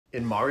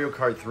In Mario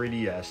Kart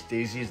 3DS,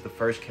 Daisy is the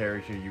first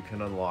character you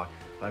can unlock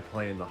by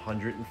playing the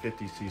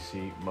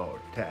 150cc mode.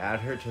 To add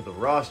her to the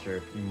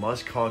roster, you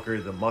must conquer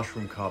the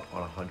Mushroom Cup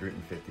on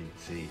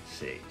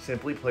 150cc.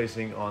 Simply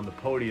placing on the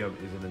podium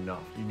isn't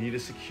enough. You need to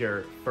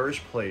secure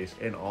first place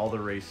in all the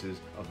races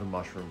of the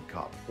Mushroom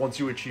Cup. Once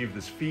you achieve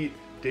this feat,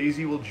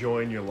 Daisy will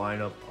join your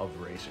lineup of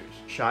racers.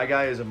 Shy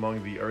Guy is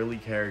among the early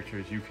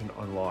characters you can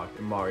unlock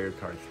in Mario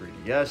Kart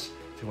 3DS.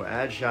 To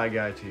add Shy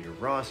Guy to your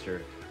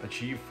roster,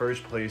 achieve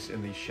first place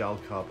in the Shell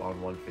Cup on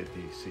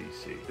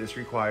 150cc. This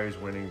requires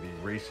winning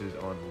the races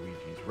on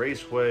Luigi's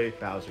Raceway,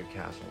 Bowser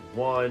Castle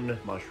 1,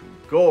 Mushroom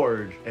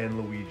Gorge, and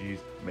Luigi's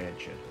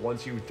Mansion.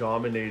 Once you've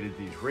dominated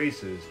these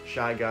races,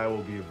 Shy Guy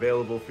will be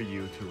available for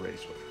you to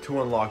race with.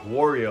 To unlock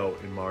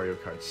Wario in Mario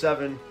Kart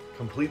 7,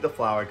 complete the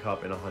Flower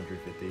Cup in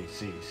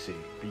 150cc.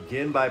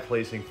 Begin by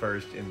placing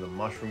first in the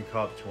Mushroom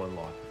Cup to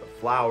unlock the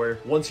Flower.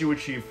 Once you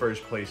achieve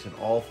first place in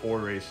all 4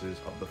 races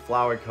of the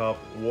Flower Cup,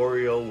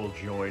 Wario will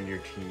join your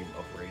team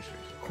of racers.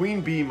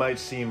 Queen Bee might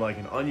seem like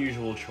an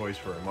unusual choice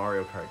for a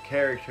Mario Kart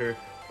character,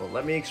 but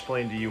let me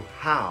explain to you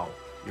how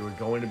you are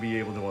going to be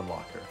able to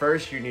unlock her.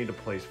 First, you need to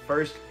place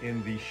first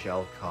in the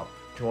Shell Cup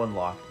to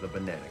unlock the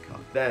Banana Cup.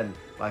 Then,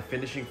 by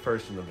finishing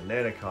first in the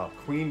Banana Cup,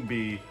 Queen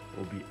Bee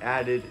will be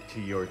added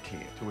to your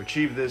team. To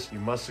achieve this, you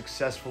must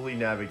successfully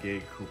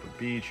navigate Koopa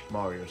Beach,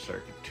 Mario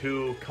Circuit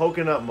 2,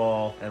 Coconut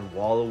Mall, and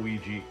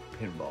Waluigi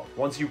Pinball.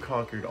 Once you've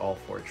conquered all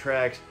 4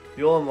 tracks,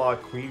 you'll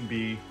unlock Queen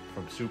Bee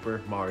from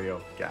Super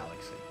Mario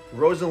Galaxy.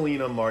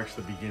 Rosalina marks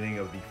the beginning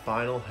of the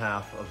final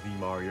half of the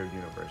Mario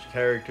Universe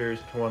characters.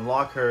 To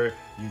unlock her,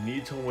 you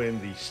need to win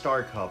the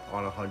Star Cup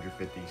on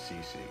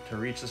 150cc. To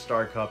reach the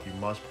Star Cup, you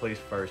must place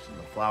first in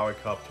the Flower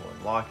Cup to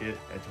unlock it,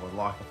 and to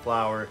unlock the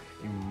Flower,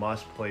 you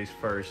must place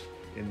first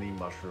in the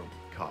Mushroom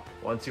Cup.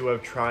 Once you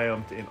have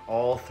triumphed in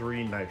all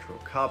 3 Nitro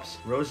Cups,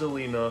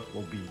 Rosalina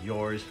will be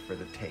yours for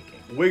the taking.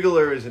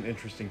 Wiggler is an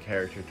interesting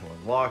character to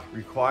unlock,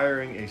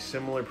 requiring a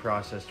similar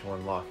process to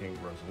unlocking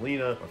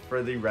Rosalina, but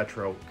for the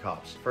Retro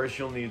Cups. First,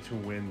 you'll need to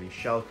win the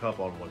Shell Cup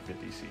on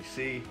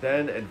 150cc,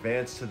 then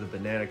advance to the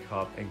Banana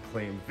Cup and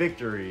claim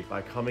victory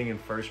by coming in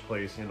first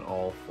place in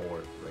all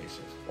 4 races.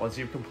 Once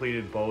you've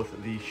completed both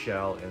the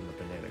Shell and the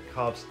Banana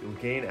Cups, you'll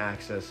gain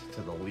access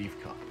to the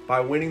Leaf Cup. By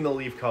winning the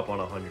Leaf Cup on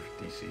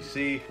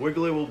 150cc,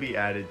 Wiggler will be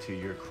added to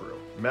your crew.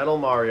 Metal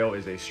Mario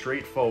is a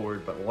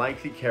straightforward but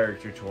lengthy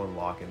character to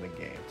unlock in the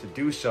game. To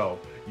do so,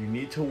 you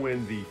need to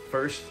win the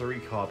first 3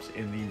 cups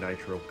in the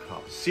Nitro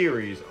Cup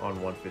series on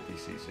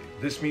 150cc.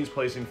 This means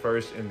placing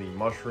first in the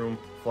Mushroom,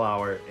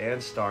 Flower,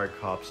 and Star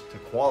Cups to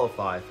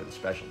qualify for the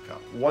Special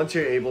Cup. Once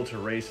you're able to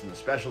race in the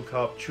Special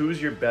Cup,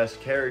 choose your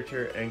best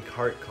character and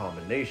kart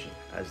combination,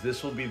 as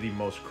this will be the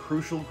most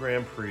crucial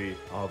Grand Prix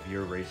of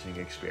your racing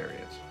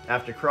experience.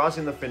 After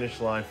crossing the finish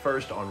line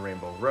first on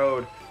Rainbow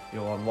Road,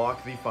 you'll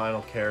unlock the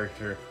final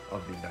character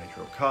of the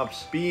Nitro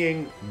Cups,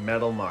 being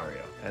Metal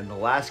Mario. And the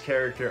last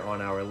character on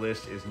our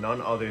list is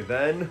none other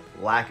than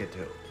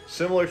Lakitu.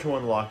 Similar to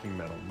unlocking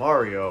Metal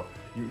Mario,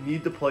 you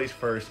need to place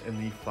first in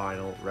the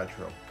final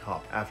Retro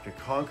Cup. After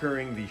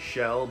conquering the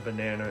Shell,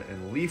 Banana,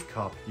 and Leaf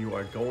Cup, you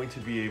are going to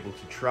be able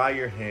to try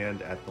your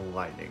hand at the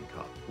Lightning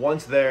Cup.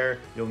 Once there,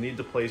 you'll need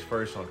to place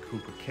first on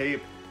Koopa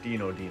Cape,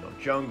 Dino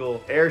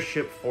Jungle,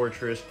 Airship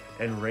Fortress,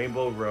 and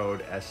Rainbow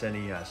Road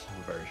SNES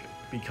version.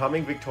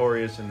 Becoming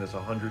victorious in this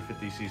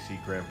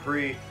 150cc Grand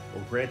Prix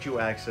will grant you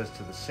access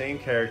to the same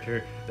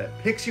character that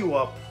picks you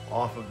up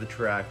off of the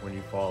track when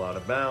you fall out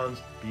of bounds,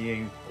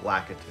 being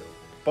Lakitu.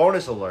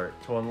 Bonus alert,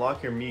 to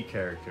unlock your Mii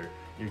character,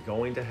 you're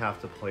going to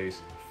have to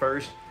place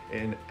first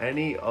in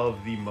any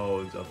of the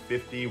modes of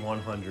 50,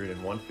 100,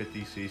 and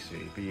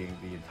 150cc, being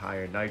the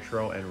entire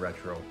Nitro and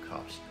Retro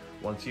Cups.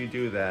 Once you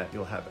do that,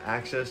 you'll have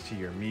access to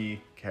your Mii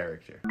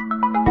character.